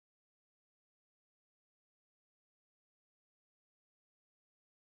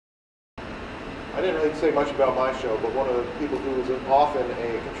I didn't really say much about my show, but one of the people who is often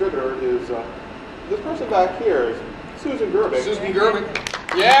a contributor is this person back here is Susan Gerbic. Susan Gerbic.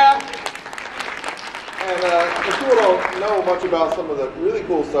 Yeah. And if people don't know much about some of the really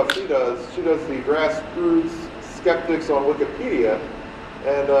cool stuff she does the grassroots skeptics on Wikipedia.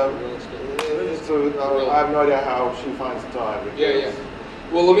 And so I have no idea how she finds the time. Yeah.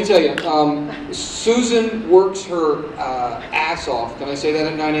 Well, let me tell you, Susan works her ass off. Can I say that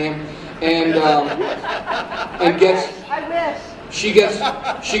at 9 a.m.? And gets. I wish. She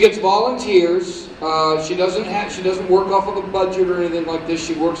gets volunteers. She doesn't work off of a budget or anything like this.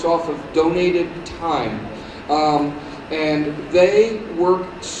 She works off of donated time. And they work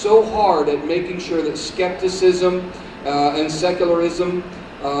so hard at making sure that skepticism and secularism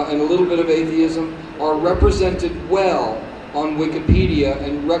and a little bit of atheism are represented well on Wikipedia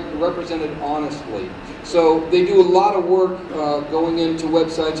and represented honestly. So they do a lot of work going into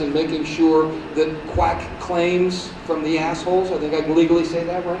websites and making sure that quack claims from the assholes, I think I can legally say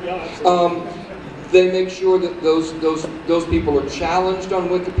that, right? Yeah, absolutely. They make sure that those people are challenged on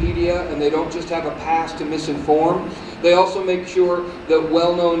Wikipedia and they don't just have a pass to misinform. They also make sure that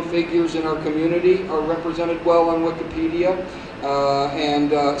well-known figures in our community are represented well on Wikipedia.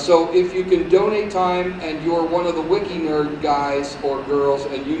 So if you can donate time and you're one of the wiki nerd guys or girls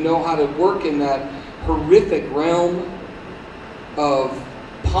and you know how to work in that horrific realm of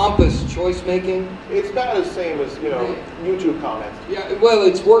pompous choice making. It's about as same as, YouTube comments. Yeah, well,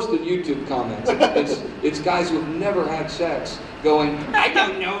 it's worse than YouTube comments. It's guys who've never had sex going, I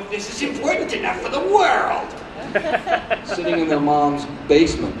don't know if this is important enough for the world. Sitting in their mom's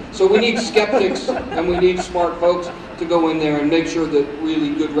basement. So we need skeptics and we need smart folks to go in there and make sure that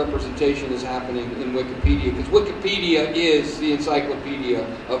really good representation is happening in Wikipedia, because Wikipedia is the encyclopedia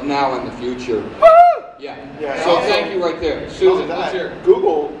of now and the future. Yeah. So thank you right there. Susan, let's hear it.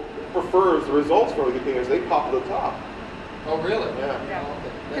 Google prefers the results for Wikipedia as they pop to the top. Oh, really? Yeah.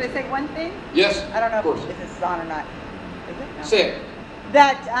 Can I say one thing? Yes. I don't know of course. if this is on or not. Is it? No. Say it.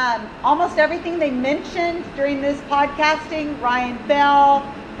 That almost everything they mentioned during this podcasting, Ryan Bell,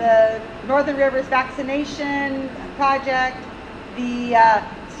 the Northern Rivers Vaccination Project, the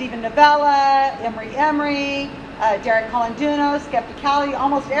Stephen Novella, Emery, Derek Colanduno, Skepticality,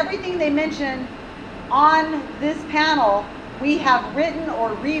 almost everything they mentioned on this panel, we have written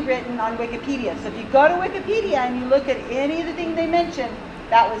or rewritten on Wikipedia. So if you go to Wikipedia and you look at any of the things they mentioned,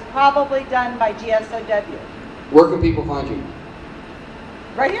 that was probably done by GSoW. Where can people find you?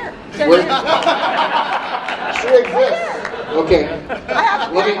 Right here. She exists. Okay. I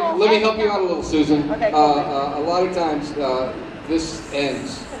have a Let me help you out a little, Susan. Okay, a lot of times this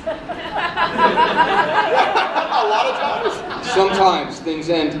ends. A lot of times. Sometimes things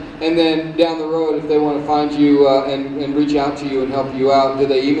end, and then down the road, if they want to find you and reach out to you and help you out, do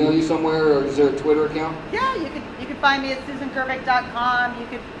they email you somewhere, or is there a Twitter account? Yeah, you could find me at SusanGerbic.com. You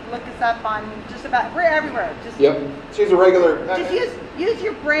could look us up on just about, we're everywhere. Just Yep. She's a regular. Just use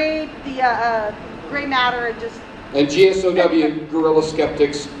your brain, the gray matter, and just. And GSoW Guerrilla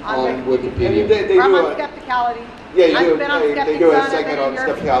Skeptics on Wikipedia. They I'm do on Skepticality. Yeah, I've been on they Skeptic do a Zone, segment I've on been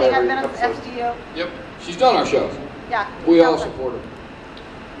in Skepticality I've every been on episode. SGU. Yep. She's done our shows. Yeah. We all support her.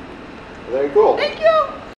 Very cool. Thank you.